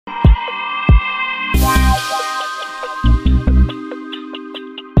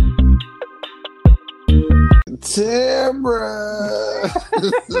Timber.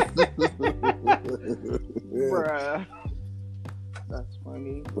 Bruh. That's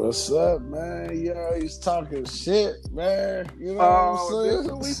funny. What's up, man? Yo, he's talking shit, man. You know Oh,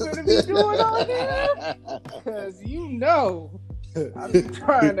 what this I'm saying? what we finna be doing on here? Cause you know, I be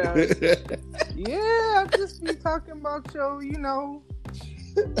trying to. Yeah, I just be talking about your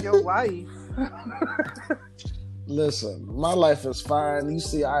life. Listen, my life is fine. You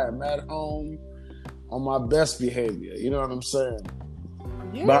see, I am at home on my best behavior. You know what I'm saying?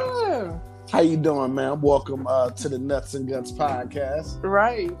 Yeah. But how you doing, man? Welcome to the Nuts and Guts podcast.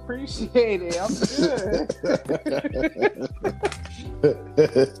 Right. Appreciate it. I'm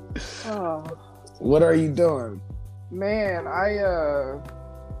good. Oh. What are you doing? Man, I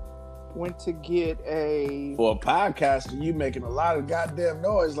went to get a... For a podcaster, you making a lot of goddamn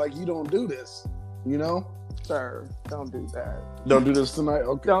noise like you don't do this, you know? Sir, don't do that. Don't do this tonight?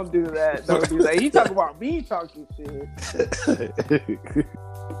 Okay. Don't do that. Don't do that. You talk about me talking shit.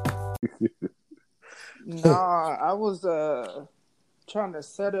 Nah, I was trying to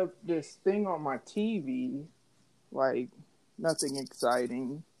set up this thing on my TV. Like, nothing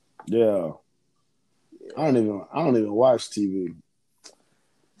exciting. Yeah. I don't even watch TV.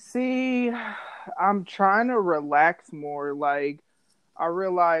 See, I'm trying to relax more. Like, I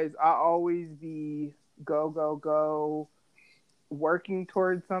realize I always be go, working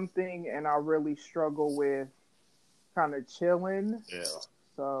towards something, and I really struggle with kind of chilling. Yeah.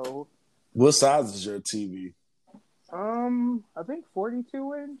 So, what size is your TV? I think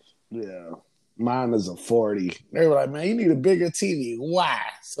 42 inch. Yeah. Mine is a 40. They were like, man, you need a bigger TV. Why?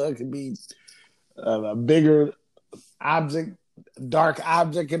 So it could be a bigger object, dark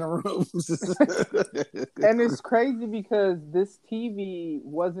object in a room. And it's crazy because this TV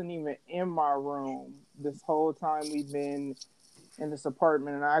wasn't even in my room this whole time we've been in this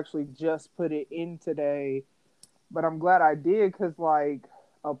apartment, and I actually just put it in today. But I'm glad I did because, like,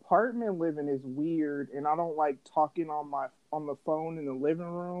 apartment living is weird, and I don't like talking on the phone in the living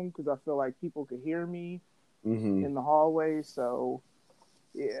room because I feel like people could hear me in the hallway. So,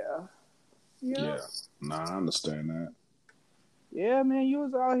 yeah. No, I understand that. Yeah, man, you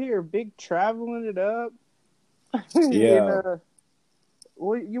was out here big traveling it up. Yeah.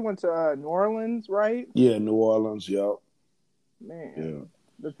 You went to New Orleans, right? Yeah, New Orleans, yep. Man, yeah.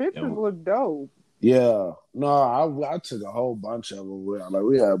 The pictures look dope. Yeah, no, I took a whole bunch of them. Like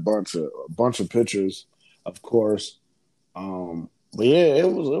we had a bunch of pictures, of course. But yeah,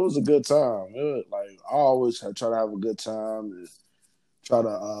 it was a good time. Like I always try to have a good time and try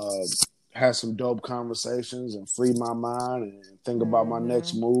to have some dope conversations and free my mind and think about my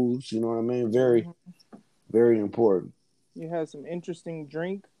next moves. You know what I mean? Very, very important. You had some interesting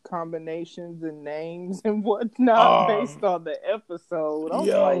drink combinations and names and whatnot based on the episode. I was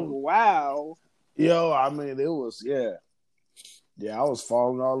like, wow. Yo, I mean, it was, yeah, I was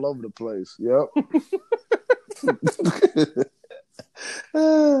falling all over the place. Yep.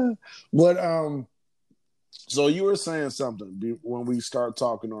 But so you were saying something when we start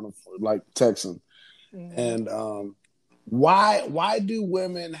talking on like texting, and why do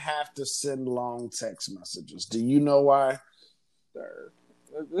women have to send long text messages? Do you know why? Sir.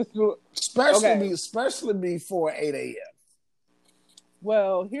 Especially before 8 a.m.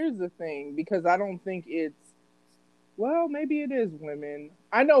 Well, here's the thing, because I don't think maybe it is women.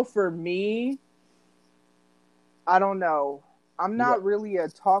 I know for me, I don't know. I'm not really a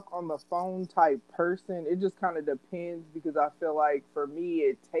talk on the phone type person. It just kind of depends, because I feel like for me,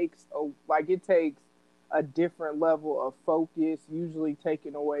 it takes a different level of focus, usually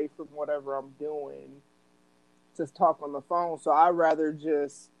taken away from whatever I'm doing, to talk on the phone. So I'd rather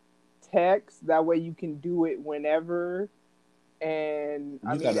just text. That way you can do it whenever. And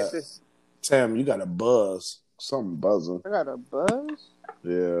Tam, you got a buzz. Something buzzing. I got a buzz?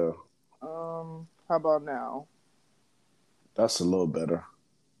 Yeah. How about now? That's a little better.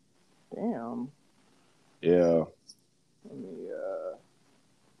 Damn. Yeah. Let me,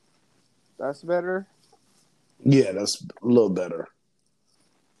 that's better? Yeah, that's a little better.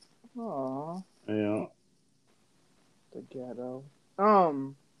 Aw. Yeah. The ghetto.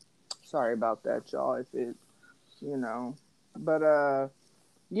 Sorry about that, y'all, if it, But,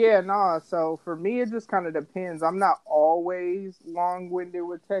 so for me, it just kind of depends. I'm not always long-winded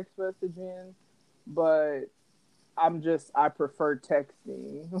with text messaging, but I prefer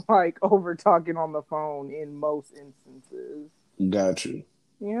texting, like, over talking on the phone in most instances. Got you.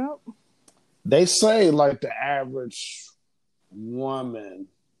 Yep. They say, like, the average woman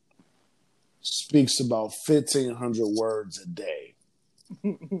speaks about 1,500 words a day.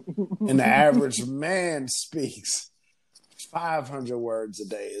 And the average man speaks 500 words a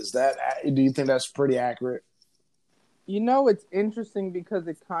day. Do you think that's pretty accurate? It's interesting because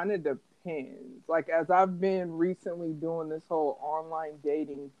it kind of depends. Like, as I've been recently doing this whole online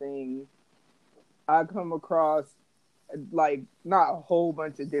dating thing, I come across like not a whole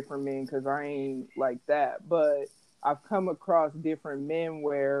bunch of different men because I ain't like that, but I've come across different men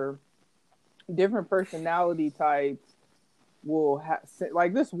where different personality types will have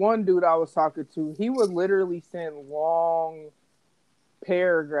like this one dude I was talking to. He would literally send long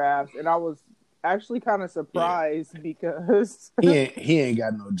paragraphs, and I was actually kind of Yeah. surprised because He ain't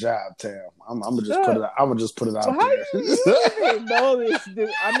got no job, Tam. I'm gonna just put it. I'm gonna just put it well, out how there. you even know this dude?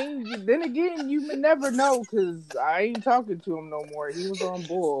 I mean, then again, you may never know because I ain't talking to him no more. He was on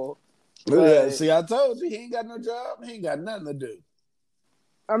bull, Yeah, but see, I told you he ain't got no job. He ain't got nothing to do.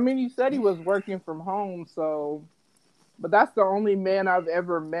 I mean, he said he was working from home, so. But that's the only man I've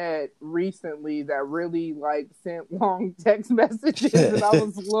ever met recently that really like sent long text messages, and I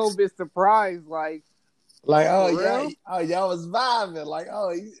was a little bit surprised. Like, Like, oh, oh for yeah, real? oh y'all was vibing. Like,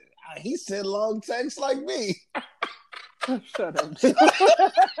 oh, he sent long texts like me. Shut up.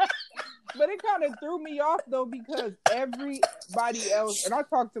 But it kind of threw me off though because everybody else, and I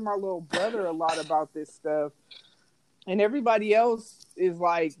talked to my little brother a lot about this stuff, and everybody else is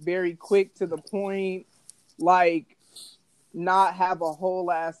like very quick to the point, like not have a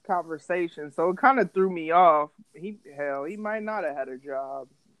whole ass conversation. So it kind of threw me off. He might not have had a job,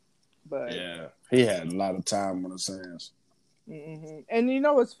 but Yeah, he had a lot of time on his hands. and you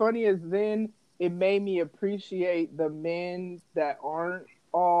know what's funny is then it made me appreciate the men that aren't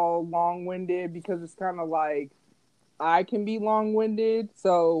all long winded because it's kind of like I can be long winded,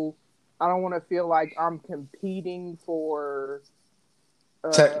 so I don't want to feel like I'm competing for.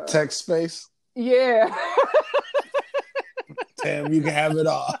 Tech space. Yeah. Damn, you can have it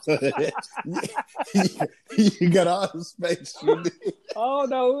all. You got all the space you need. Oh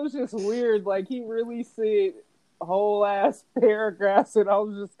no, it was just weird. Like he really said whole ass paragraphs, and I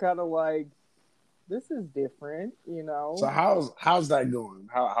was just kind of like, "This is different," you So know. how's that going?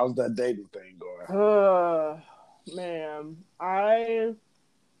 How's that dating thing going? Man, How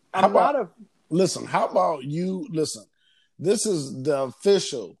I'm about not a. listen? How about you listen? This is the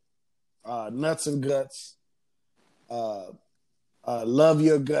official nuts and guts. Uh, love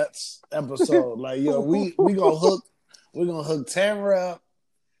your guts episode. Like yo, we gonna hook. We're gonna hook Tamara up.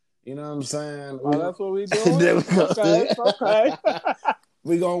 You know what I'm saying? Oh, that's what we doing. Okay, okay.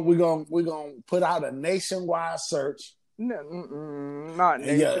 we gonna put out a nationwide search. Not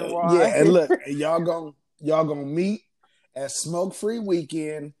And yeah, nationwide. and look, and y'all gonna meet at Smoke Free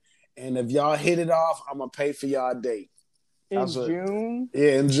Weekend, and if y'all hit it off, I'm gonna pay for y'all date. That's In what. June,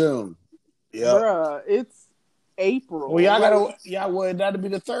 Yeah, in June. Yep. bruh, it's Well, April. y'all Like, gotta. Y'all would that'll be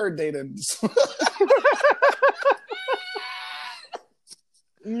the third date.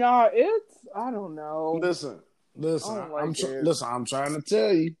 nah, it's I don't know. listen, I listen. don't like it. Listen. I'm trying to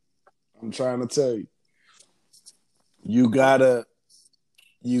tell you. I'm trying to tell you. You gotta.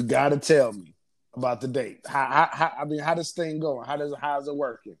 You gotta tell me about the date. I mean, how this thing going? How's it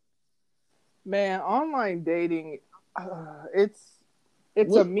working? Man, online dating, it's a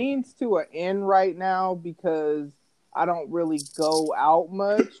What? means to an end right now because I don't really go out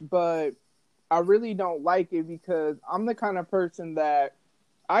much, but I really don't like it because I'm the kind of person that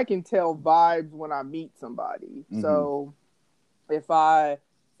I can tell vibes when I meet somebody. Mm-hmm. So if I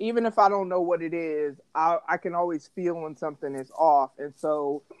even if I don't know what it is, I can always feel when something is off. And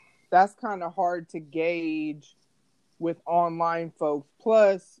so that's kind of hard to gauge with online folks.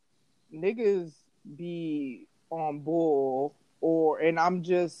 Plus, niggas be on bull and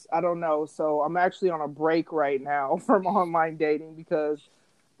I don't know. So I'm actually on a break right now from online dating because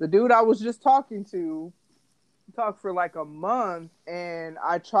the dude I was just talking to talked for like a month and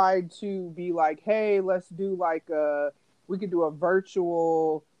I tried to be like, hey, let's do like we could do a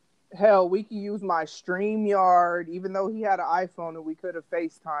virtual hell, we could use my StreamYard, even though he had an iPhone and we could have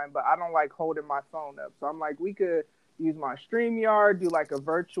FaceTime, but I don't like holding my phone up. So I'm like, we could use my StreamYard, do like a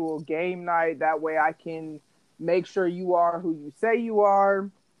virtual game night. That way I can make sure you are who you say you are.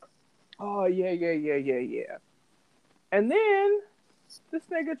 Oh, yeah. And then this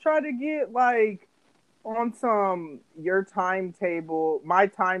nigga tried to get like on some your timetable, my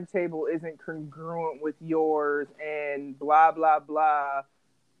timetable isn't congruent with yours and blah blah blah.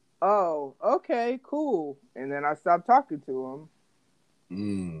 Oh, okay, cool. And then I stopped talking to him.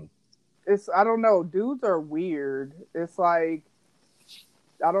 Mm. It's I don't know, dudes are weird. It's like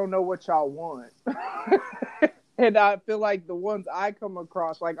I don't know what y'all want. And I feel like the ones I come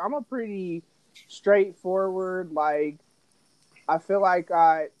across, like I'm a pretty straightforward, like I feel like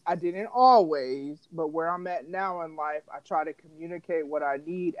I didn't always, but where I'm at now in life, I try to communicate what I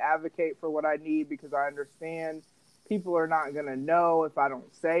need, advocate for what I need because I understand people are not gonna know if I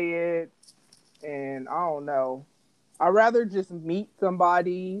don't say it, and I don't know. I'd rather just meet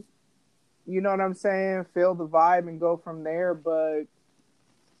somebody, you know what I'm saying, feel the vibe and go from there, but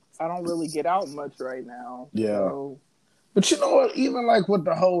I don't really get out much right now. Yeah. So. But you know what? Even like with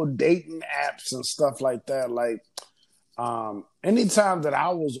the whole dating apps and stuff like that, like anytime that I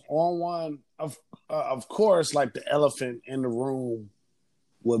was on one, of course, like the elephant in the room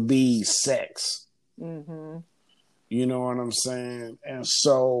would be sex. Mm-hmm. You know what I'm saying? And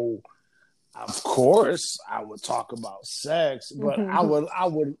so, of course, I would talk about sex, but I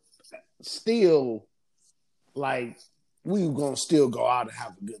would still like we were gonna still go out and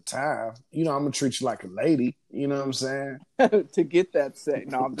have a good time. You know, I'm gonna treat you like a lady. You know what I'm saying? To get that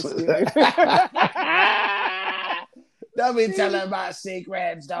sex. No, I'm just kidding. Don't be telling my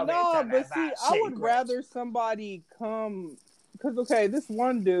secrets. No, but see, I would rather somebody come, because okay, this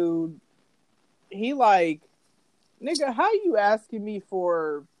one dude, he like, nigga, how you asking me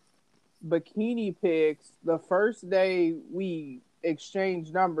for bikini pics the first day we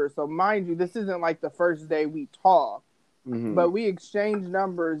exchange numbers? So mind you, this isn't like the first day we talk, but we exchange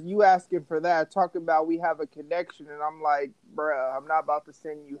numbers. You asking for that, talking about we have a connection, and I'm like, bruh, I'm not about to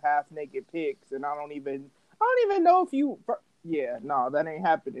send you half naked pics, and I don't even know if you. Yeah, no, that ain't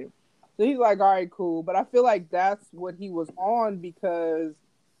happening. So he's like, all right, cool. But I feel like that's what he was on, because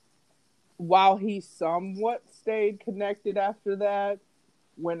while he somewhat stayed connected after that,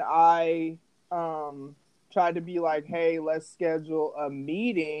 when I tried to be like, hey, let's schedule a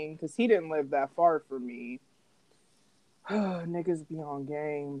meeting, because he didn't live that far from me. Niggas be on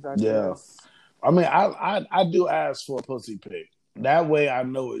games, I guess. I mean, I do ask for a pussy pic. That way I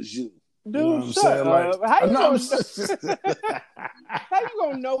know it's you. Dude, you know what I'm shut saying? up. Like, how you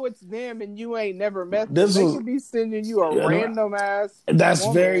gonna know it's them and you ain't never met them? This they was, could be sending you a random ass. That's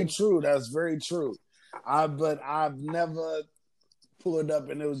woman. very true. That's very true. But I've never pulled up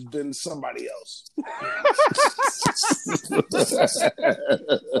and it was been somebody else.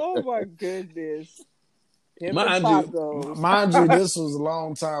 Oh my goodness. Mind you, this was a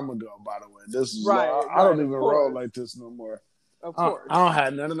long time ago, by the way. This is right, I don't even roll like this no more. Of course. I don't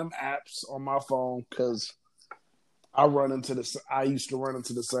have none of them apps on my phone because I used to run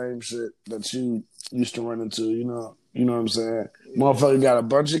into the same shit that you used to run into, you know what I'm saying? Yeah. Motherfucker got a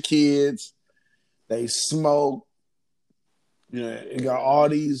bunch of kids, they smoke, you know, it got all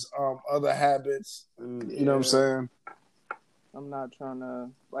these other habits, and, you know what I'm saying? I'm not trying to,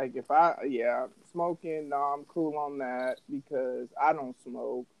 like, smoking, no, I'm cool on that because I don't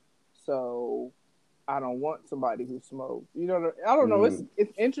smoke, so I don't want somebody who smokes. You know, I don't know.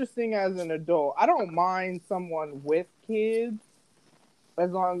 It's interesting as an adult. I don't mind someone with kids as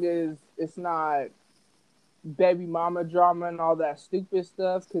long as it's not baby mama drama and all that stupid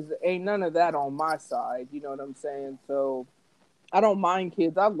stuff, because ain't none of that on my side. You know what I'm saying? So I don't mind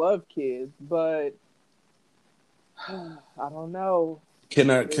kids. I love kids, but I don't know.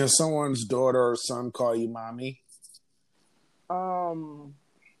 Can someone's daughter or son call you mommy?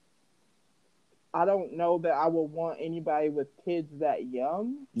 I don't know that I would want anybody with kids that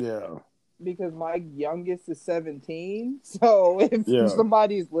young. Yeah. Because my youngest is 17. So if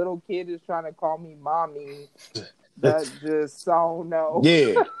somebody's little kid is trying to call me mommy, that just, I don't know.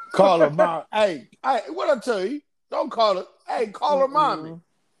 Yeah. Call her mom. Hey, what I tell you? Don't call her. Hey, call her mommy.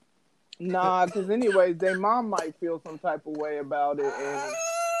 Nah, because anyways, their mom might feel some type of way about it, and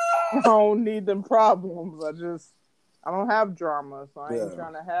I don't need them problems. I don't have drama, so I ain't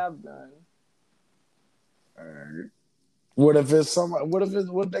trying to have none. What if it's somebody? What if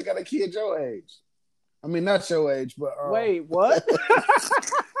they got a kid your age? I mean, not your age, but wait, what?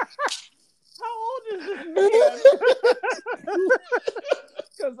 How old is this man?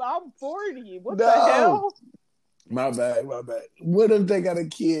 Because I'm 40. What the hell? My bad. What if they got a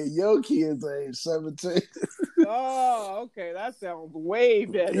kid? Your kid's age 17. Oh, okay. That sounds way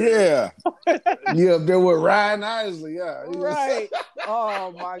better. Yeah. You up there with Ryan Isley, yeah. Right.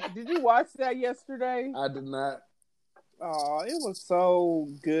 Oh my! Did you watch that yesterday? I did not. Oh, it was so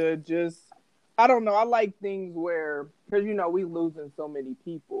good. I don't know. I like things where, because we losing so many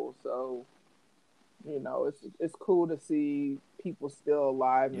people, so it's cool to see people still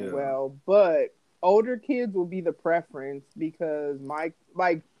alive and well. But older kids will be the preference, because my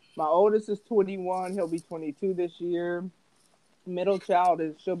oldest is 21. He'll be 22 this year. Middle child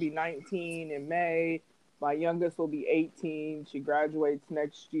she'll be 19 in May. My youngest will be 18. She graduates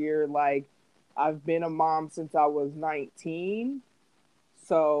next year. Like, I've been a mom since I was 19.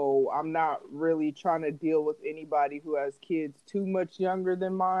 So I'm not really trying to deal with anybody who has kids too much younger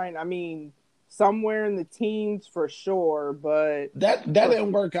than mine. I mean, somewhere in the teens for sure, but that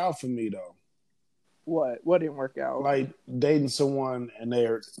didn't work out for me though. What didn't work out? Like dating someone and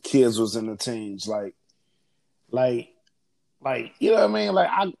their kids was in the teens. Like, you know what I mean? Like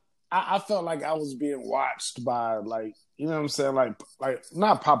I felt like I was being watched by like, you know what I'm saying? Like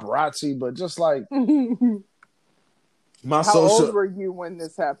not paparazzi, but just like my How social. old were you when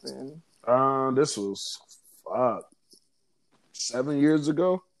this happened? This was 7 years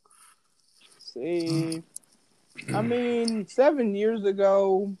ago. See, I mean, 7 years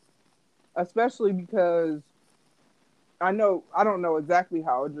ago, especially because I don't know exactly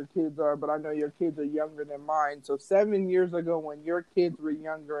how old your kids are, but I know your kids are younger than mine. So 7 years ago, when your kids were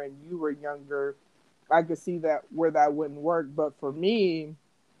younger and you were younger, I could see that where that wouldn't work. But for me,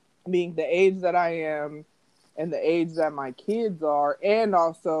 being the age that I am and the age that my kids are, and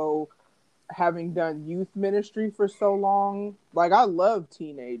also having done youth ministry for so long, like I love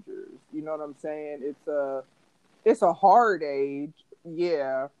teenagers. You know what I'm saying? It's a hard age,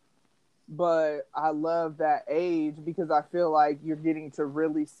 yeah, but I love that age because I feel like you're getting to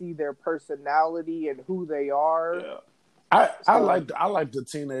really see their personality and who they are. Yeah. I like the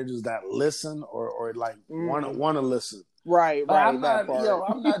teenagers that listen or like want to listen. Right. I'm not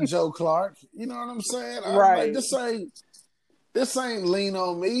Joe Clark. You know what I'm saying? Right. Like, this ain't lean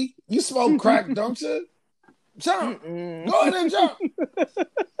on me. You smoke crack, don't you? Jump. Go ahead and jump.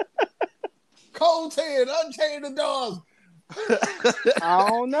 Cold head, unchain the doors. I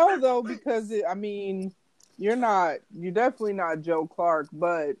don't know though, because you're definitely not Joe Clark,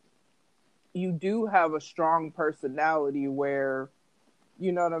 but you do have a strong personality where,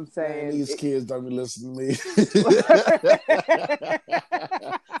 you know what I'm saying? Man, these kids don't be listening to me.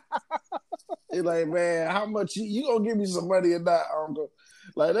 They're like, man, how much you gonna give me some money or not, uncle?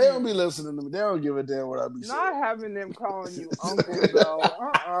 Like, they don't be listening to me. They don't give a damn what I be saying. Not having them calling you uncle though.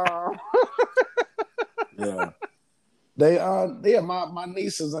 Yeah. They my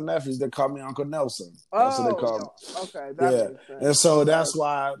nieces and nephews, they call me Uncle Nelson. That's what they call me. Okay, that makes sense. And so that's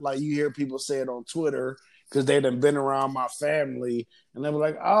why, like, you hear people say it on Twitter because they done been around my family, and they were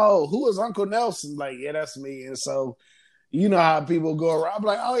like, "Oh, who is Uncle Nelson?" Like, yeah, that's me. And so, you know how people go around. I'm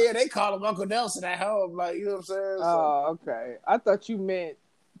like, "Oh yeah, they call him Uncle Nelson at home." Like, you know what I'm saying? Oh, okay. I thought you meant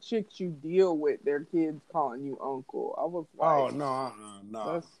chicks you deal with, their kids calling you uncle. I was like, oh no.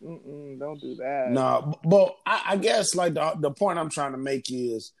 Don't do that. No, but I guess like the point I'm trying to make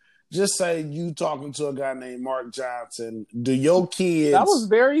is, just say you talking to a guy named Mark Johnson. Do your kids? That was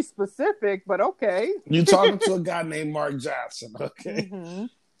very specific, but okay. You talking to a guy named Mark Johnson, okay? Mm-hmm.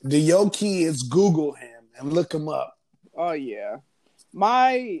 Do your kids Google him and look him up? Oh yeah,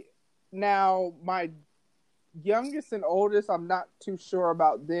 my youngest and oldest, I'm not too sure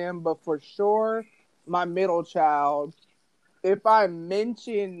about them, but for sure, my middle child, if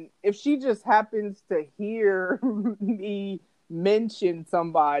she just happens to hear me mention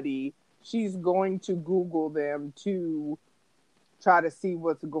somebody, she's going to Google them to try to see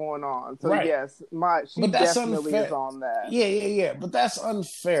what's going on. So right. Yes, she definitely is on that. Yeah. But that's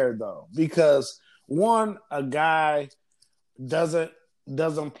unfair though, because one, a guy doesn't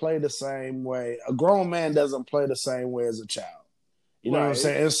play the same way. A grown man doesn't play the same way as a child. You know what I'm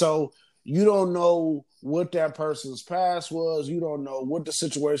saying? And so you don't know what that person's past was. You don't know what the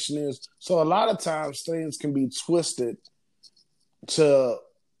situation is. So a lot of times things can be twisted to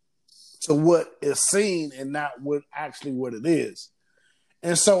what is seen and not what it is.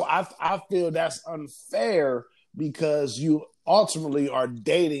 And so I feel that's unfair because you ultimately are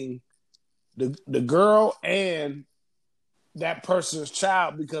dating the girl and that person's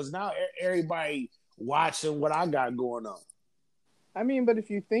child, because now everybody watching what I got going on. I mean, but if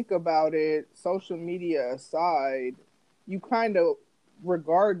you think about it, social media aside, you kind of,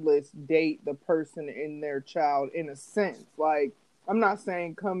 regardless, date the person and their child in a sense. Like, I'm not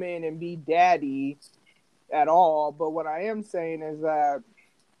saying come in and be daddy at all, but what I am saying is that,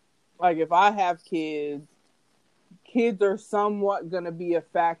 like, if I have kids are somewhat going to be a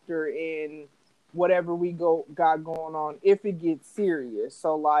factor in whatever we got going on if it gets serious.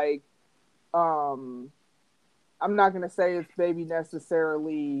 So, like, I'm not going to say it's maybe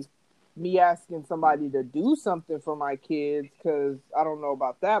necessarily me asking somebody to do something for my kids, because I don't know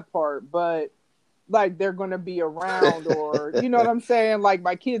about that part, but like they're going to be around or, you know what I'm saying? Like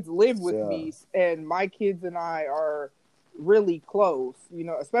my kids live with me, and my kids and I are really close, you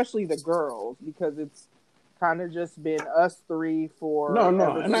know, especially the girls, because it's kind of just been us three for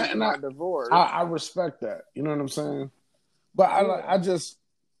my divorce. I respect that. You know what I'm saying? But I just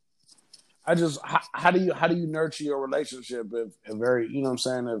how do you nurture your relationship if very, you know what I'm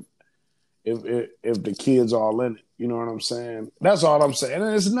saying, if the kids all in it, you know what I'm saying? That's all I'm saying.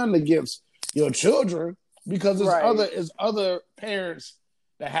 And it's nothing against your children, because there's other parents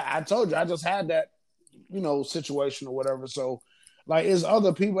that I told you, I just had that situation or whatever. So, like, it's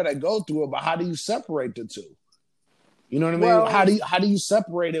other people that go through it, but how do you separate the two? You know what I mean? Well, How do you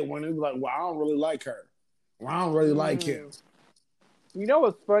separate it when it's like, well, I don't really like her, or I don't really like him? you know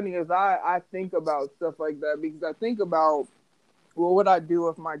what's funny is I think about stuff like that because I think about what would I do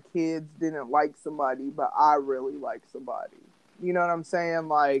if my kids didn't like somebody, but I really like somebody. You know what I'm saying?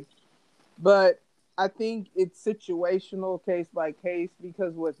 Like, but I think it's situational, case by case,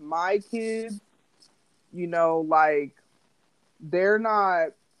 because with my kids, like they're not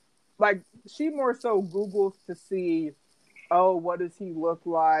like she more so Googles to see, oh, what does he look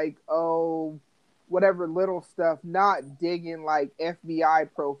like? Oh, whatever little stuff, not digging like FBI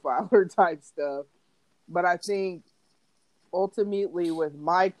profiler type stuff. But I think ultimately with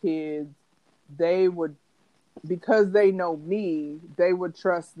my kids, they would, because they know me, they would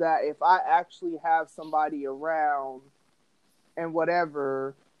trust that if I actually have somebody around and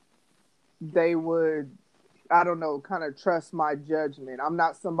whatever, they would, I don't know, kind of trust my judgment. I'm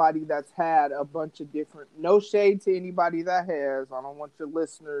not somebody that's had a bunch of different, no shade to anybody that has. I don't want your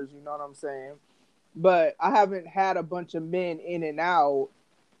listeners, you know what I'm saying? But I haven't had a bunch of men in and out.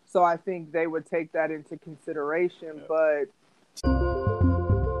 So I think they would take that into consideration. But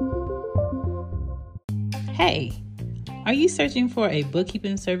hey, are you searching for a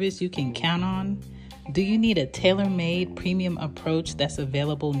bookkeeping service you can count on? Do you need a tailor-made premium approach that's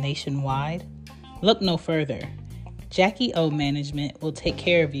available nationwide? Look no further. Jackie O Management will take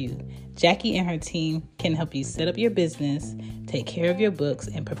care of you. Jackie and her team can help you set up your business, take care of your books,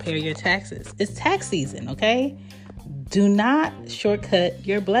 and prepare your taxes. It's tax season, okay? Do not shortcut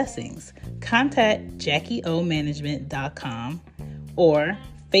your blessings. Contact JackieOManagement.com or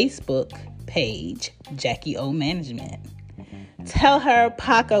Facebook page Jackie O Management. Tell her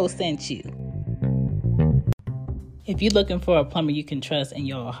Paco sent you. If you're looking for a plumber you can trust in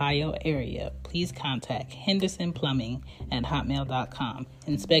your Ohio area, please contact Henderson Plumbing at hotmail.com.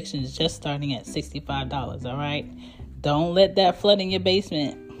 Inspections just starting at $65, all right? Don't let that flood in your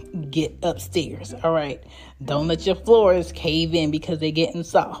basement get upstairs, all right? Don't let your floors cave in because they're getting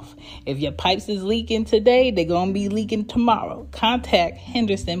soft. If your pipes is leaking today, they're going to be leaking tomorrow. Contact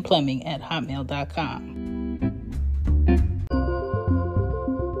Henderson Plumbing at hotmail.com.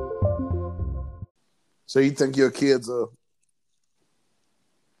 So you think your kids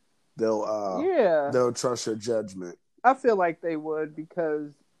they'll trust your judgment? I feel like they would,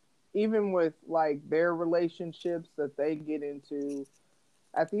 because even with like their relationships that they get into,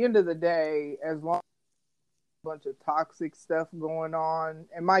 at the end of the day, as long as there's a bunch of toxic stuff going on,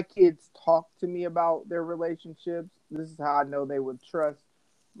 and my kids talk to me about their relationships, this is how I know they would trust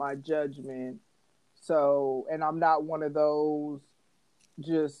my judgment. So, and I'm not one of those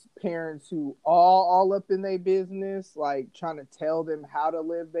just parents who all up in their business, like trying to tell them how to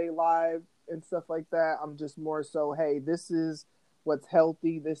live their life and stuff like that. I'm just more so, hey, this is what's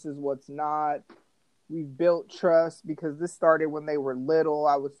healthy, this is what's not. We've built trust because this started when they were little.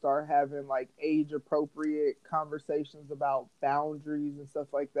 I would start having like age appropriate conversations about boundaries and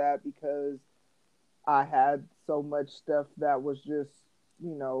stuff like that because I had so much stuff that was just,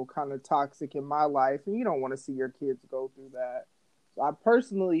 kind of toxic in my life. And you don't want to see your kids go through that. So I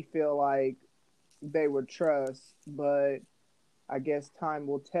personally feel like they would trust, but I guess time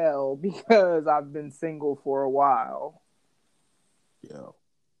will tell because I've been single for a while. Yeah.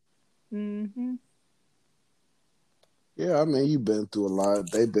 Mm-hmm. Yeah, I mean, you've been through a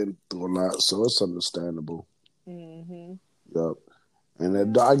lot. They've been through a lot, so it's understandable. Mm-hmm. Yep.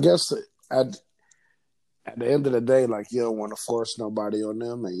 And I guess at the end of the day, like, you don't want to force nobody on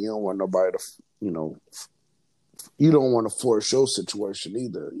them, and you don't want nobody to, you don't want to force your situation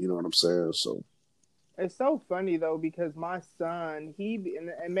either. You know what I'm saying? So It's so funny though because my son,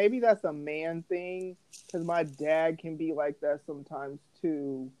 and maybe that's a man thing because my dad can be like that sometimes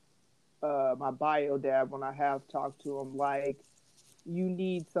too. My bio dad, when I have talked to him, like, you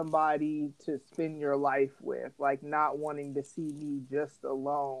need somebody to spend your life with, like not wanting to see me just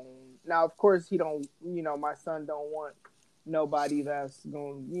alone. Now, of course, he don't, my son don't want nobody that's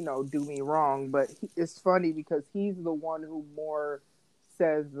going to, do me wrong. But it's funny because he's the one who more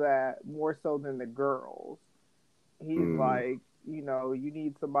says that more so than the girls. He's like, you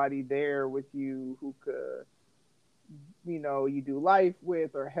need somebody there with you who could, you do life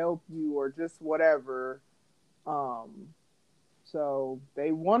with or help you or just whatever. So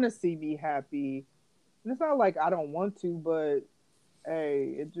they want to see me happy. And it's not like I don't want to, but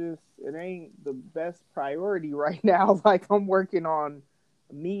hey, it ain't the best priority right now. Like I'm working on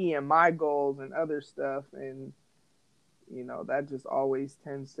me and my goals and other stuff, and that just always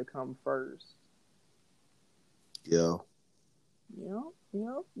tends to come first. yeah. Yep.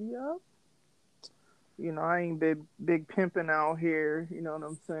 I ain't big pimping out here. You know what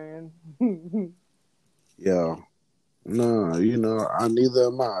I'm saying? Yeah. No, I neither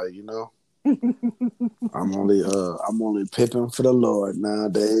am I, I'm only pimping for the Lord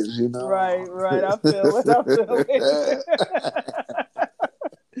nowadays, Right. I feel it.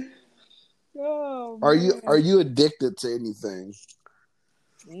 Oh Are man. you addicted to anything?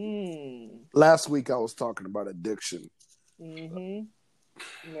 Last week I was talking about addiction. Mhm.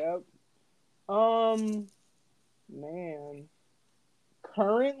 Yep. Man.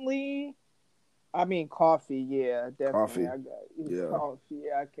 Currently, I mean coffee. Yeah, definitely. Coffee. I got Yeah.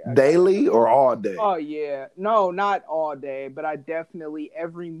 coffee. I gotta Daily or all day? Oh yeah, no, not all day, but I definitely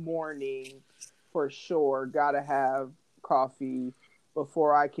every morning, for sure, gotta have coffee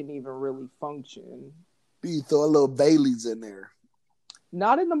before I can even really function. Do you throw a little Bailey's in there?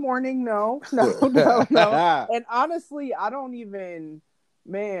 Not in the morning, no. And honestly, I don't even,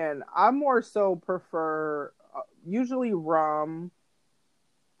 man, I more so prefer usually rum,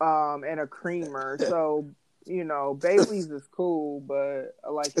 and a creamer. So, Bailey's is cool, but I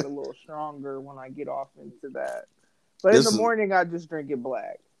like it a little stronger when I get off into that. But in the morning, I just drink it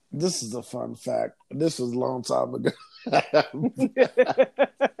black. This is a fun fact. This was a long time ago.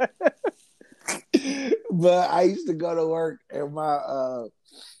 But I used to go to work and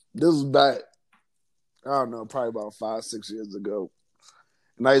this was back, I don't know, probably about 5-6 years ago.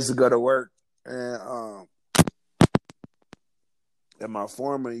 And I used to go to work and my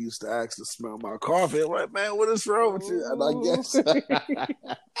foreman used to ask to smell my coffee. I'm like, man, what is wrong with you? And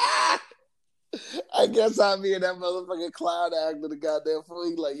I guess I be in that motherfucking cloud acting the goddamn fool.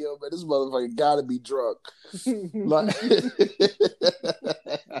 He like, yo, man, this motherfucker gotta be drunk.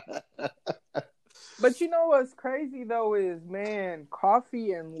 But you know what's crazy though is, man,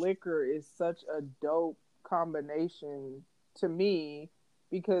 coffee and liquor is such a dope combination to me,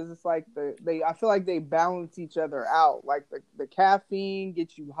 because it's like I feel like they balance each other out. Like the caffeine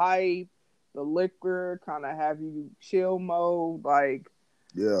gets you hype, the liquor kind of have you chill mode. Like,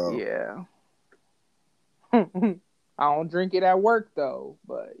 yeah. I don't drink it at work though,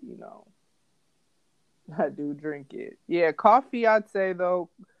 but I do drink it. Yeah, coffee, I'd say though.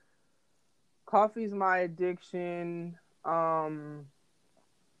 Coffee's my addiction. I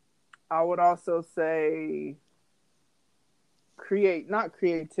would also say not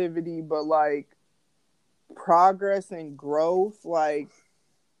creativity, but like progress and growth, like,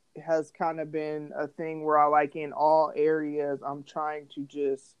 has kind of been a thing where I, like, in all areas, I'm trying to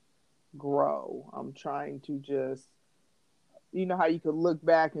just grow. I'm trying to just, how you could look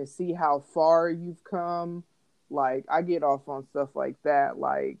back and see how far you've come. Like, I get off on stuff like that,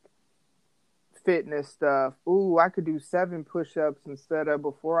 like fitness stuff. Ooh, I could do 7 push-ups instead of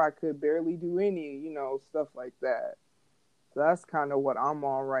before I could barely do any, stuff like that. So that's kind of what I'm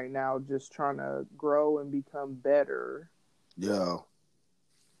on right now, just trying to grow and become better. Yeah.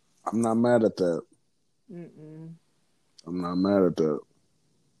 I'm not mad at that. Mm-mm. I'm not mad at that.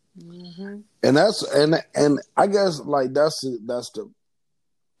 Mm-hmm. And I guess like that's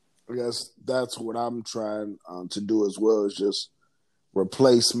what I'm trying to do as well, is just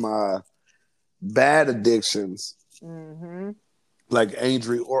replace my bad addictions, like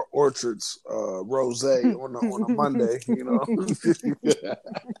Angry Orchard's rosé on a Monday,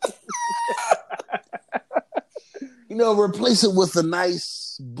 replace it with a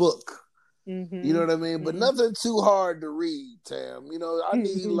nice book. You know what I mean? But nothing too hard to read, Tam. I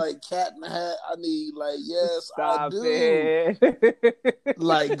need like Cat in the Hat. I need like, yes, Stop I do. It.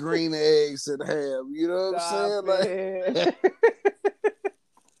 Like green eggs and ham. You know what I'm saying? Like,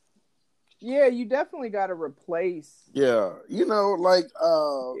 yeah, you definitely got to replace. Yeah, like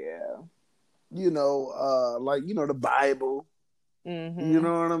the Bible. You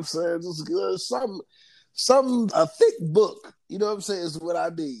know what I'm saying? Just a thick book. You know what I'm saying? Is what I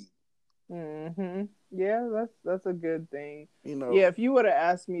need. Yeah, that's a good thing. Yeah, if you would have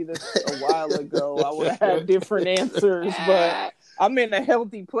asked me this a while ago, I would have had different answers. But I'm in a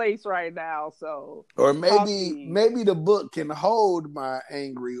healthy place right now, so. Or maybe the book can hold my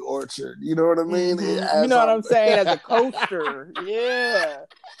Angry Orchard. You know what I mean? You know what I'm saying? As a coaster, yeah.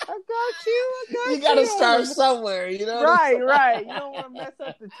 I got you. You got to start somewhere. You know. Right. You don't want to mess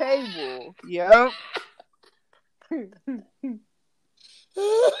up the table. Yep.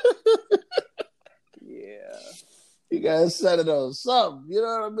 Yeah. You gotta set it on something. You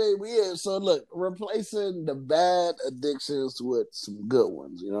know what I mean? Yeah. So look, replacing the bad addictions with some good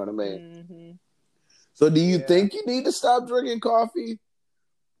ones. You know what I mean? So do you think you need to stop drinking coffee?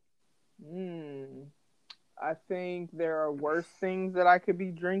 I think there are worse things that I could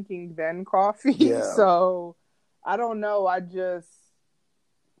be drinking than coffee. Yeah. So I don't know.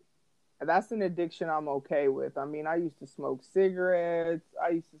 that's an addiction I'm okay with. I mean, I used to smoke cigarettes. I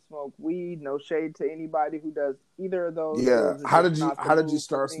used to smoke weed. No shade to anybody who does either of those. Yeah. Those are just not the How did you move for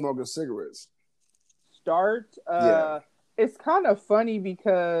start me. smoking cigarettes? Start. Yeah. It's kind of funny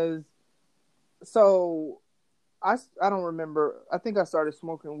because so I don't remember. I think I started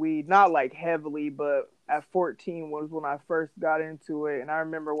smoking weed, not like heavily, but at 14 was when I first got into it. And I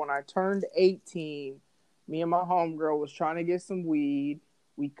remember when I turned 18, me and my homegirl was trying to get some weed.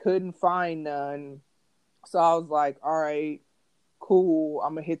 We couldn't find none. So I was like, all right, cool.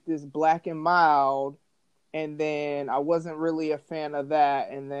 I'm going to hit this Black and Mild. And then I wasn't really a fan of that.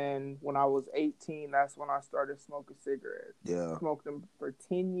 And then when I was 18, that's when I started smoking cigarettes. Yeah. Smoked them for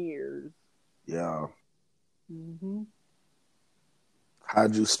 10 years. Yeah. Mm-hmm.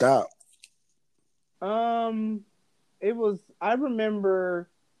 How'd you stop? It was, I remember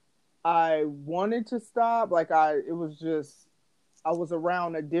I wanted to stop. It was just, I was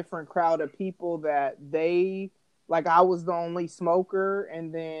around a different crowd of people that I was the only smoker.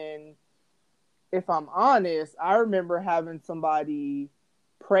 And then, if I'm honest, I remember having somebody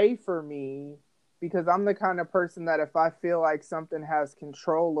pray for me because I'm the kind of person that if I feel like something has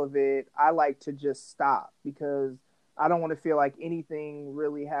control of it, I like to just stop because I don't want to feel like anything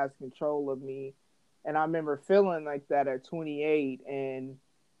really has control of me. And I remember feeling like that at 28 and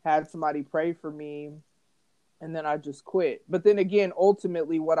had somebody pray for me, and then I just quit. But then again,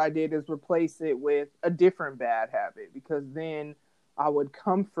 ultimately what I did is replace it with a different bad habit because then I would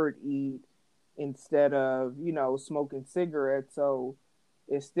comfort eat instead of, smoking cigarettes. So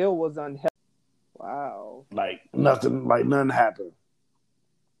it still was unhealthy. Wow. Like nothing happened.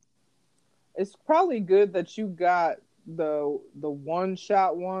 It's probably good that you got the one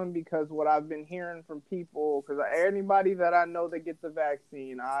shot one because what I've been hearing from people, because anybody that I know that gets the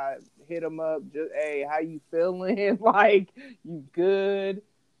vaccine, I hit them up, just, hey, how you feeling? Like, you good?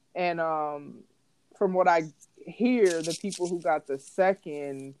 And from what I hear, the people who got the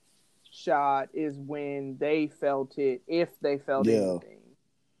second shot is when they felt it, if they felt anything.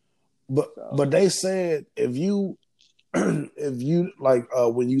 But they said if you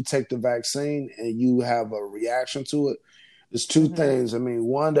when you take the vaccine and you have a reaction to it, there's two things. I mean,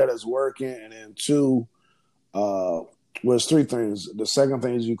 one, that is working, and then two, it's three things. The second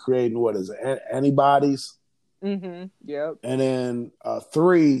thing is you creating what is it, antibodies. Mm-hmm. Yep. And then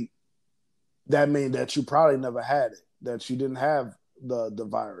three, that means that you probably never had it, that you didn't have the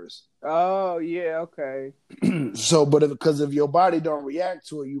virus. Oh yeah, okay. So, but because if your body don't react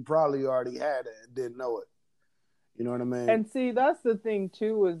to it, you probably already had it and didn't know it. You know what I mean? And see, that's the thing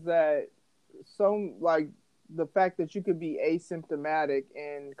too, is that the fact that you could be asymptomatic,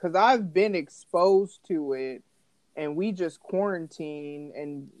 and because I've been exposed to it, and we just quarantined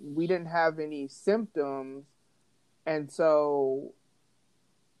and we didn't have any symptoms, and so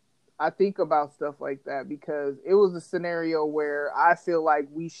I think about stuff like that because it was a scenario where I feel like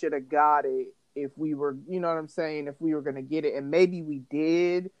we should have got it if we were, you know what I'm saying, if we were going to get it. And maybe we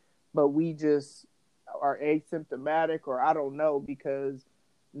did, but we just are asymptomatic, or I don't know, because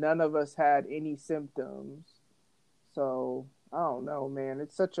none of us had any symptoms. So I don't know, man.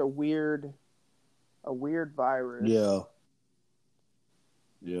 It's such a weird virus. Yeah.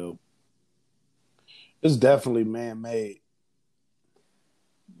 Yeah. It's definitely man-made.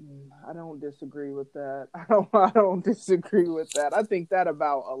 I don't disagree with that. I don't disagree with that. I think that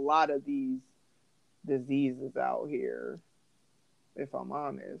about a lot of these diseases out here, if I'm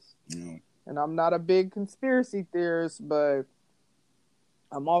honest. Yeah. And I'm not a big conspiracy theorist, but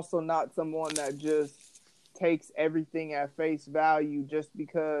I'm also not someone that just takes everything at face value just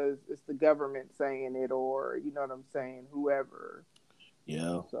because it's the government saying it, or, you know what I'm saying, whoever.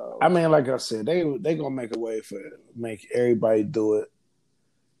 Yeah. So I mean, like I said, they gonna make a way make everybody do it.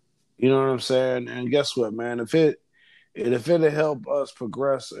 You know what I'm saying? And guess what, man? If it'll help us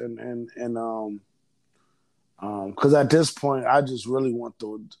progress and because at this point, I just really want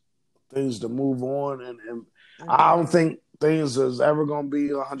the things to move on, and I don't think things is ever gonna be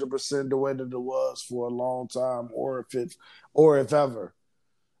 100% the way that it was for a long time, or if ever,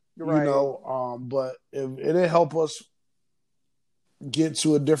 right. You know. But if it'll help us get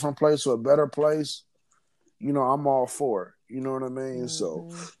to a different place or a better place, you know, I'm all for it. You know what I mean? So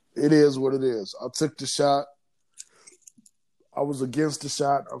it is what it is. I took the shot. I was against the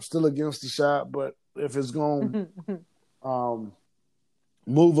shot. I'm still against the shot, but if it's going to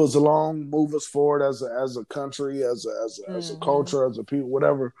move us along, move us forward as a country, as a culture, as a people,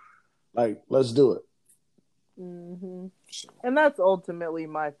 whatever, like, let's do it. And that's ultimately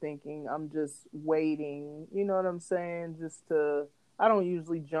my thinking. I'm just waiting. You know what I'm saying? I don't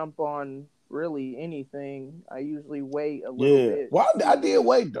usually jump on really anything. I usually wait a little bit. Well, I did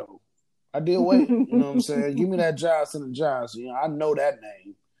wait though. I did wait. You know what I'm saying? Give me that Johnson & Johnson. You know, I know that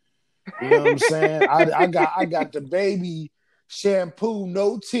name. You know what I'm saying? I got the baby shampoo,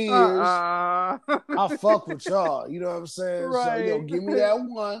 no tears. I fuck with y'all. You know what I'm saying? Right. So, give me that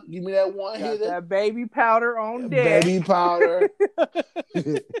one. Give me that one Got hitter. that baby powder on deck. Baby powder.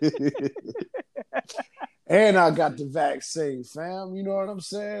 And I got the vaccine, fam. You know what I'm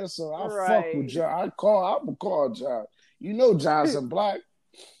saying? So I fuck with y'all. I'm gonna call John. You know Johnson Black.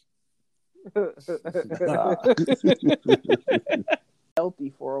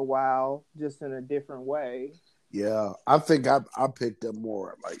 Healthy for a while, just in a different way. Yeah, I think I picked up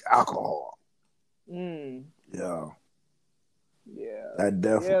more like alcohol. Yeah.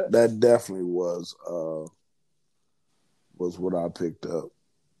 That definitely was what I picked up.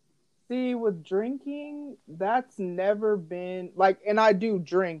 See, with drinking, that's never been like, and I do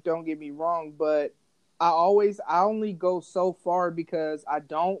drink, don't get me wrong, but I only go so far because I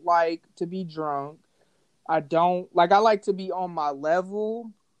don't like to be drunk. I like to be on my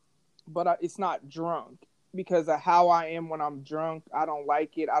level, but it's not drunk because of how I am when I'm drunk. I don't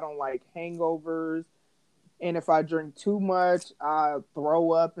like it. I don't like hangovers. And if I drink too much, I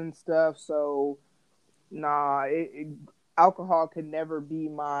throw up and stuff. So, nah, alcohol could never be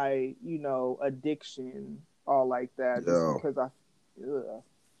my, addiction all like that. Yeah. Just because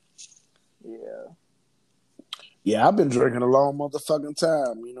Yeah, I've been drinking a long motherfucking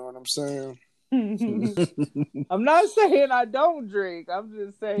time. You know what I'm saying? I'm not saying I don't drink. I'm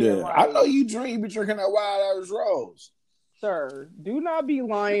just saying. Yeah, I know you drink. You be drinking that Wild Irish Rose. Sir, do not be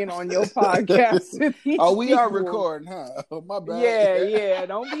lying on your podcast. Oh, we are recording, huh? Oh, my bad. Yeah.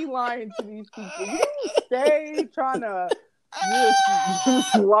 Don't be lying to these people. You don't stay trying to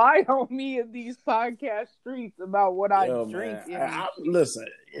just lie on me in these podcast streets about what I drink. Listen,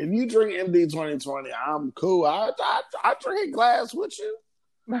 if you drink MD 2020, I'm cool. I drink a glass with you.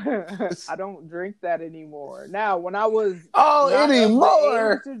 I don't drink that anymore. Now, when I was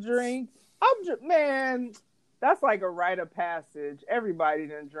anymore to drink, man, that's like a rite of passage. Everybody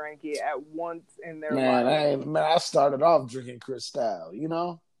done drank it at once in their life. I started off drinking Cristal, you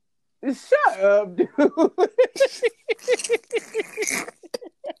know? Shut up, dude.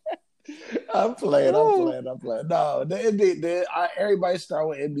 I'm playing. No, everybody start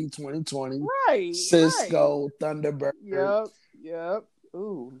with MD 2020. Right. Cisco, right. Thunderbird. Yep.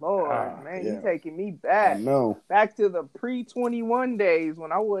 Ooh, Lord, man, you taking me back. I know. Back to the pre-21 days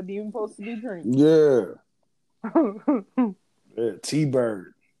when I wasn't even supposed to be drinking. Yeah.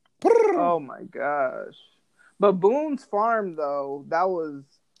 T-Bird. Oh, my gosh. But Boone's Farm, though, that was...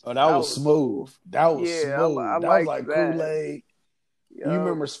 Oh, that was smooth. That was smooth. I that was like Kool-Aid. Yep. You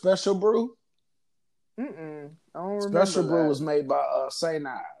remember Special Brew? I don't remember Special Brew was made by St.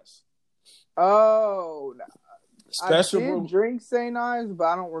 Ives. Oh, Special I did Brew. Drink St. Ives, but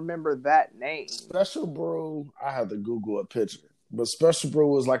I don't remember that name. Special Brew, I have to Google a picture. But Special Brew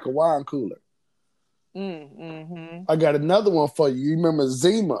was like a wine cooler. Mm-hmm. I got another one for you. You remember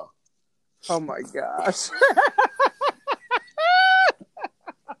Zima? Oh, my gosh.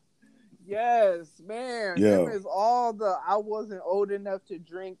 Yes, man. Yeah. Them is all I wasn't old enough to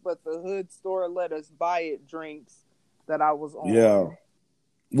drink, but the hood store let us buy it drinks that I was on. Yeah.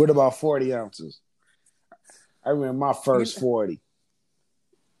 What about 40 ounces? I remember my first 40.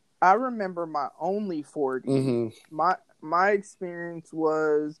 I remember my only 40. Mm-hmm. My experience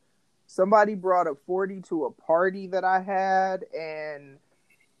was somebody brought a 40 to a party that I had, and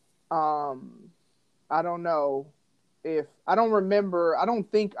I don't know. I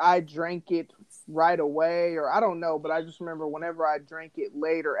don't think I drank it right away, or I don't know, but I just remember whenever I drank it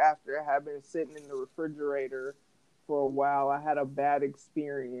later after it had been sitting in the refrigerator for a while, I had a bad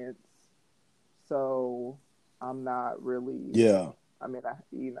experience. So I'm not really. Yeah. I mean,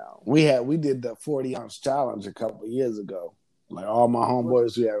 we did the 40-ounce challenge a couple of years ago. Like all my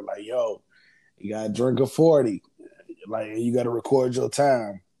homeboys, we had like, yo, you gotta drink a 40, like you gotta record your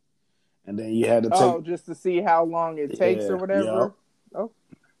time. And then you had to take... just to see how long it takes or whatever? Yep. Oh,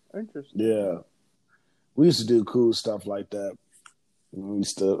 interesting. Yeah. We used to do cool stuff like that. We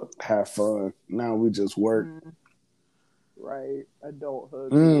used to have fun. Now we just work. Right.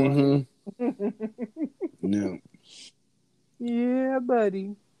 Adulthood. Mm-hmm. Yeah. Yeah,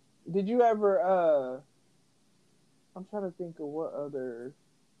 buddy. Did you ever... I'm trying to think of what other...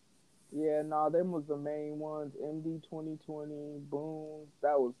 Yeah, them was the main ones. MD 2020, Boom.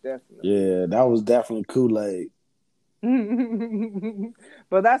 That was definitely. Yeah, that was definitely Kool-Aid.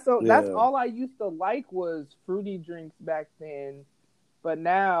 But that's all I used to like was fruity drinks back then. But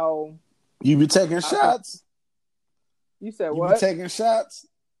now. You be taking shots? You said what? You be taking shots?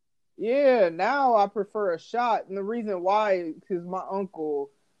 Yeah, now I prefer a shot. And the reason why is because my uncle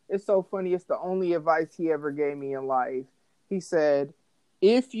It's so funny. It's the only advice he ever gave me in life. He said,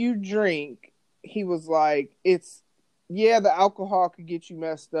 if you drink, he was like, the alcohol could get you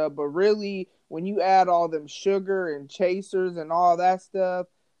messed up, but really, when you add all them sugar and chasers and all that stuff,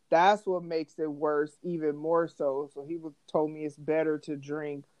 that's what makes it worse, even more so. So he told me it's better to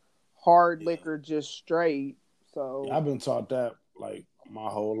drink hard liquor just straight. So I've been taught that like my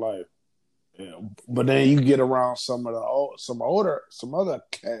whole life. Yeah. But then you get around some other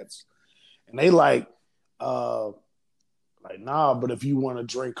cats, and they like nah. But if you want to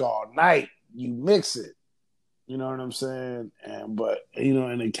drink all night, you mix it. You know what I'm saying? And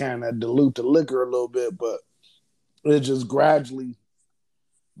it kind of dilute the liquor a little bit, but it just gradually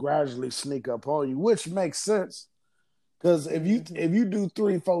sneak up on you, which makes sense. Because if you do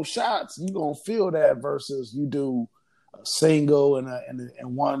 3-4 shots, you're gonna feel that versus you do a single and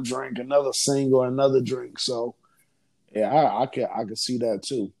one drink, another single, another drink. So yeah, I can see that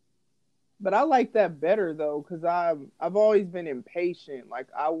too. But I like that better though, because I've always been impatient. Like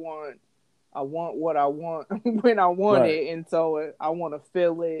I want what I want when I want it, and so I want to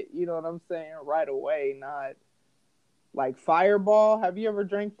feel it. You know what I'm saying? Right away, not like Fireball. Have you ever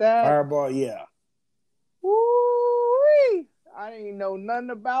drank that? Fireball, yeah. Woo-wee! I didn't know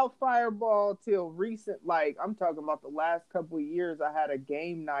nothing about Fireball till recent. Like I'm talking about the last couple of years. I had a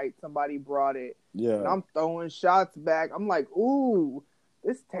game night. Somebody brought it. Yeah. And I'm throwing shots back. I'm like, ooh,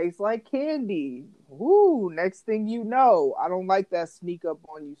 this tastes like candy. Ooh, next thing you know, I don't like that sneak up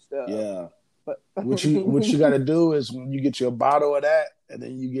on you stuff. Yeah. But what you got to do is when you get your bottle of that, and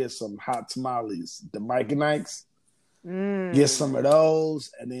then you get some hot tamales, the Mike and Ike's. Get some of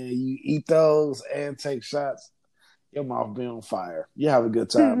those, and then you eat those and take shots. Your mouth be on fire. You have a good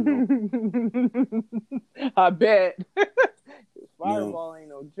time. I bet. Fireball ain't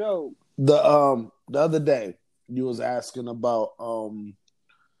no joke. The other day you was asking about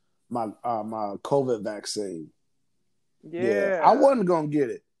my COVID vaccine. Yeah. I wasn't gonna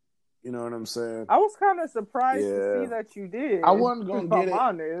get it. You know what I'm saying? I was kind of surprised to see that you did. I wasn't gonna get it.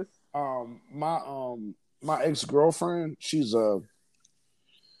 Honest. My ex-girlfriend, she's a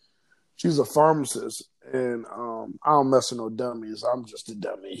pharmacist, and I don't mess with no dummies. I'm just a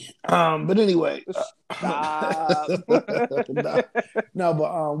dummy. But anyway, but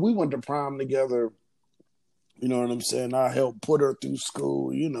we went to prom together. You know what I'm saying? I helped put her through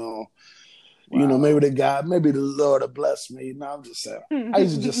school. You know, maybe the Lord will bless me. No, I'm just saying. I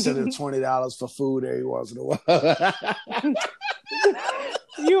used to just send her $20 for food every once in a while.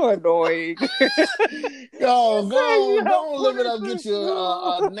 You annoying. Go live it up. Get you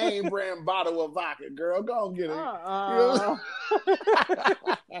a name brand bottle of vodka, girl. Go and get it.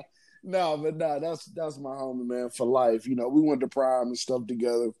 No, that's my homie, man, for life. You know, we went to prom and stuff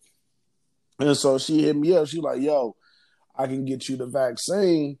together. And so she hit me up. She like, yo, I can get you the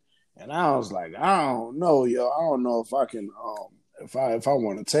vaccine. And I was like, I don't know, yo. I don't know if I can, if I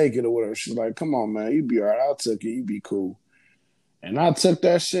want to take it or whatever. She's like, come on, man. You be all right. I took it. You be cool. And I took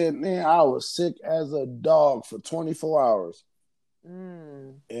that shit, man. I was sick as a dog for 24 hours.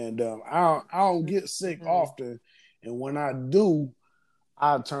 And I don't get sick often. And when I do,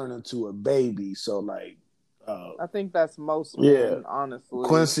 I turn into a baby. So, like, I think that's most men, honestly.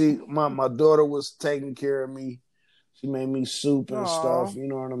 Quincy, my daughter was taking care of me. She made me soup and stuff. You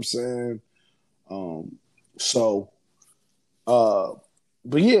know what I'm saying?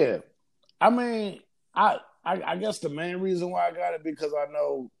 But yeah, I mean, I guess the main reason why I got it because I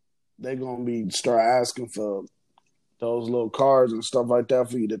know they're gonna start asking for those little cards and stuff like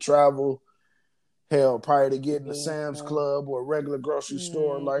that for you to travel. Hell, probably to get in the Sam's Club or a regular grocery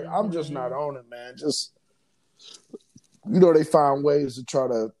store. Like, I'm just not on it, man. Just, they find ways to try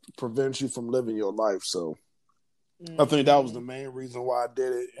to prevent you from living your life. So I think that was the main reason why I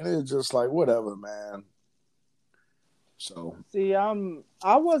did it. And it's just like, whatever, man. So see,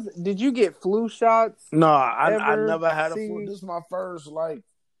 did you get flu shots? No, I never had a flu. This is my first, like,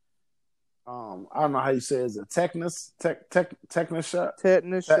 I don't know how you say it. Is it tetanus shot?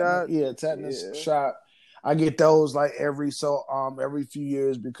 Tetanus shot. Yeah, tetanus shot. I get those like every few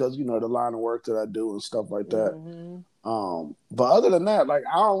years because the line of work that I do and stuff like that. But other than that, like,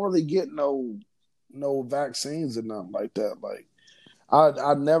 I don't really get no vaccines and nothing like that. Like,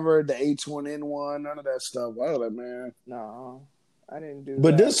 I never the H1N1, none of that stuff. I was like, man, no, I didn't do.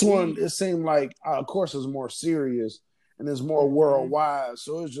 But this one, it seemed like, of course, it's more serious and it's more worldwide.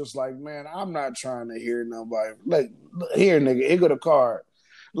 So it's just like, man, I'm not trying to hear nobody like, here, nigga, here go the card.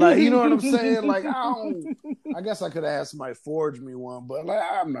 Like, you know what I'm saying? Like, I guess I could have had somebody forge me one, but like,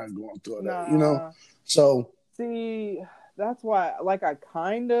 I'm not going through that, So see, that's why, like,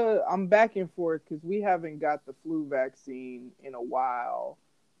 I'm back and forth because we haven't got the flu vaccine in a while.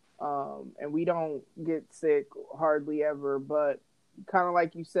 and we don't get sick hardly ever. But kind of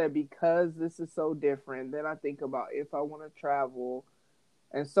like you said, because this is so different, then I think about if I want to travel.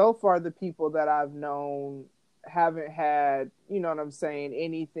 And so far, the people that I've known haven't had, you know what I'm saying,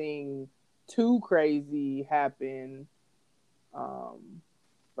 anything too crazy happen.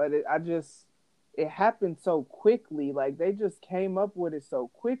 But it happened so quickly. Like, they just came up with it so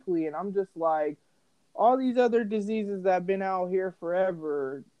quickly. And I'm just like, all these other diseases that have been out here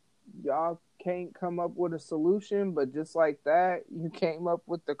forever, y'all can't come up with a solution, but just like that, you came up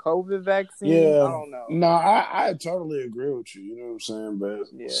with the COVID vaccine. Yeah, I don't know. No, I totally agree with you. You know what I'm saying? But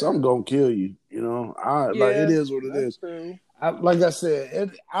something gonna kill you. You know, like it is what it is. True. Like I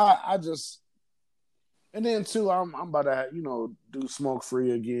said, I just, and then too, I'm about to, you know, do smoke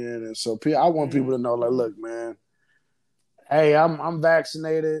free again, and so I want people to know, like, look, man, hey, I'm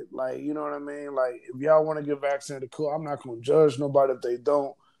vaccinated. Like, you know what I mean? Like, if y'all want to get vaccinated, cool. I'm not gonna judge nobody if they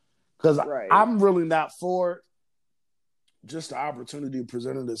don't. Because I'm really not for it. Just the opportunity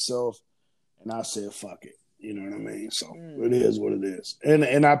presented itself, and I said, "Fuck it." You know what I mean? So it is what it is,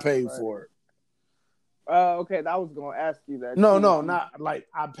 and I paid for it. Okay. I was gonna ask you that. No, not like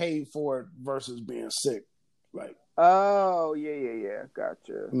I paid for it versus being sick. Like, oh yeah,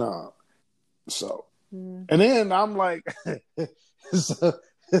 gotcha. No, so and then I'm like, so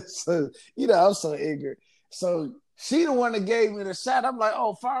you know, I'm so ignorant. So. She the one that gave me the shot. I'm like,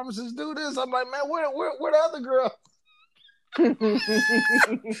 oh, pharmacists do this. I'm like, man, where the other girl?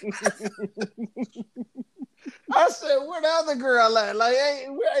 I said, where the other girl at? Like,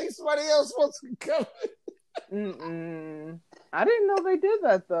 ain't somebody else supposed to come? I didn't know they did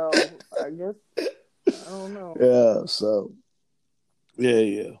that though. I guess I don't know. Yeah. So,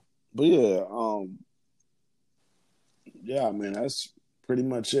 yeah. But yeah, man, that's pretty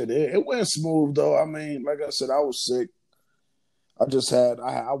much it. It went smooth though. I mean, like I said, I was sick. I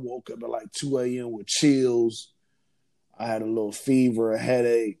woke up at like 2 a.m. with chills. I had a little fever, a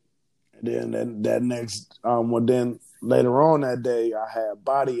headache. And then that next, then later on that day, I had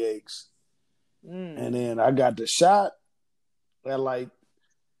body aches. And then I got the shot at like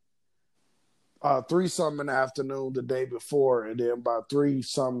 3-something in the afternoon the day before. And then by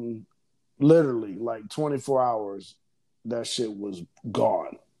 3-something, literally like 24 hours, that shit was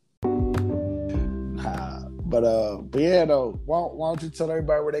gone. But yeah, though, why don't you tell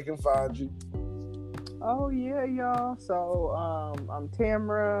everybody where they can find you? Oh yeah, y'all. So I'm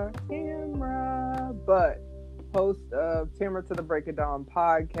Tamra, but host of Tamra to the Break of Dawn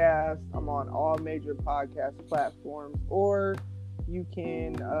podcast. I'm on all major podcast platforms, or you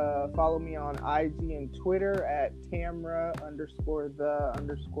can follow me on IG and Twitter at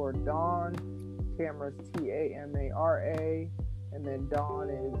Tamra_the_Dawn. Tamara's TAMARA, and then Dawn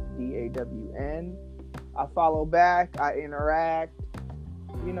is DAWN. I follow back, I interact.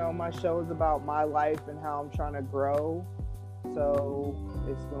 You know, my show is about my life and how I'm trying to grow. So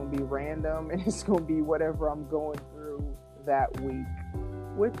it's going to be random, and it's going to be whatever I'm going through that week,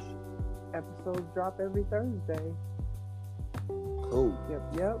 which episodes drop every Thursday. Cool.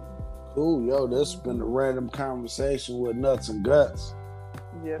 Yep. Cool. Yo, this has been a random conversation with Nuts and Guts.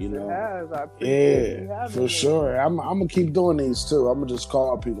 Yes, you know? It has. I appreciate you having for me. Sure. I'm gonna keep doing these too. I'm gonna just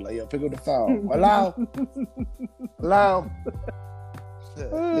call people like, yo, pick up the phone. Hello.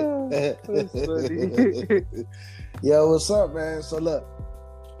 Yo, what's up, man? So look,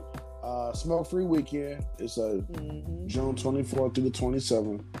 Smoke Free Weekend. It's June 24th through the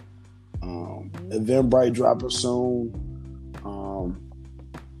 27th. Eventbrite dropping soon.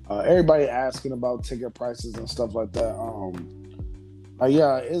 Everybody asking about ticket prices and stuff like that.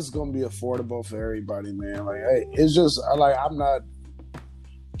 Yeah, it's gonna be affordable for everybody, man. Like, hey, it's just like I'm not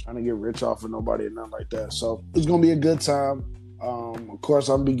trying to get rich off of nobody or nothing like that. So it's gonna be a good time. Of course,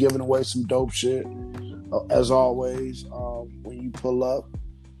 I'm gonna be giving away some dope shit as always when you pull up.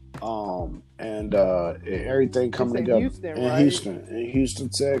 And everything coming together in Houston,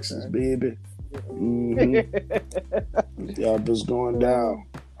 Texas, baby. Yep, it's going down.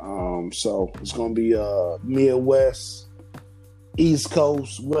 So it's gonna be Midwest, East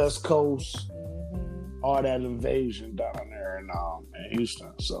Coast, West Coast, all that invasion down there in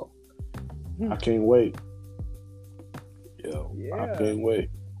Houston. So I can't wait. Yeah, I can't wait.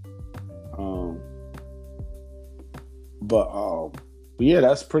 But yeah,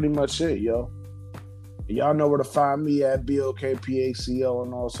 that's pretty much it, yo. Y'all know where to find me at BOKPACO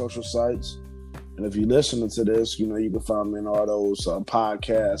on all social sites. And if you're listening to this, you know, you can find me in all those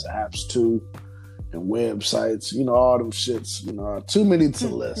podcast apps too, and websites, you know, all them shits, you know, too many to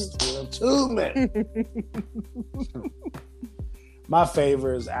list. You know, too many. My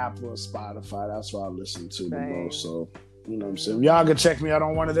favorite is Apple and Spotify. That's what I listen to the most. So You know what I'm saying? Y'all can check me out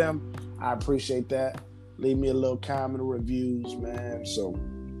on one of them. I appreciate that. Leave me a little comment or reviews, man. So,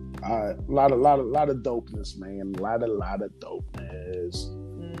 a lot of dopeness, man. A lot of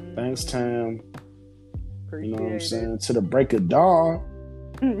dopeness. Thanks, Tam. Appreciate you know what I'm saying? To the break of dawn.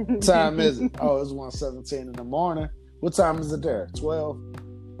 What time is it? Oh, it's 1:17 in the morning. What time is it there? 12?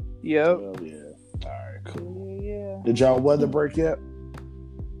 Yep. 12, yeah. All right, cool. Yeah. Did y'all weather break yet?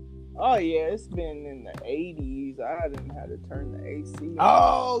 Oh, yeah. It's been in the 80s. I didn't have to turn the AC on.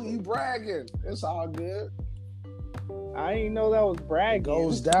 Oh, you bragging. It's all good. I didn't know that was bragging. It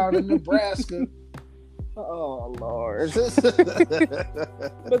goes down in Nebraska. Oh, Lord.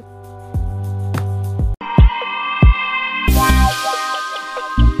 But